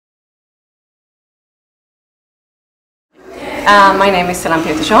My name is Selam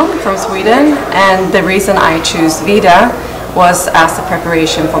Petersson from Sweden, and the reason I choose Vida was as a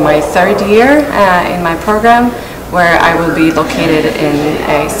preparation for my third year in my program, where I will be located in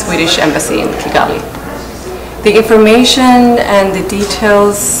a Swedish embassy in Kigali. The information and the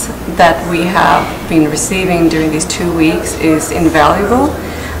details that we have been receiving during these 2 weeks is invaluable.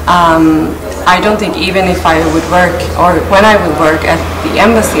 I don't think even if I would work, or when I would work at the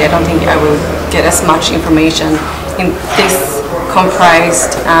embassy, I don't think I will get as much information in this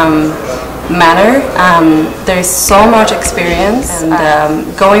comprised manner. There is so much experience,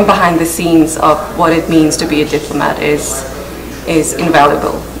 and going behind the scenes of what it means to be a diplomat is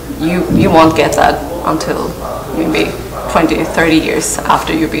invaluable. You won't get that until maybe 20, 30 years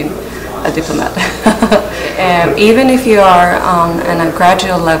after you've been a diplomat. Even if you are on a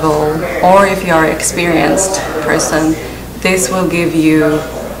graduate level, or if you are an experienced person, this will give you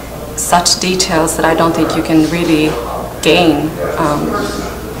such details that I don't think you can really gain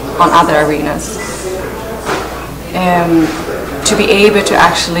on other arenas. To be able to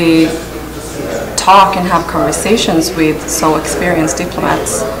actually talk and have conversations with so experienced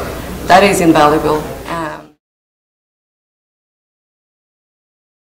diplomats, that is invaluable.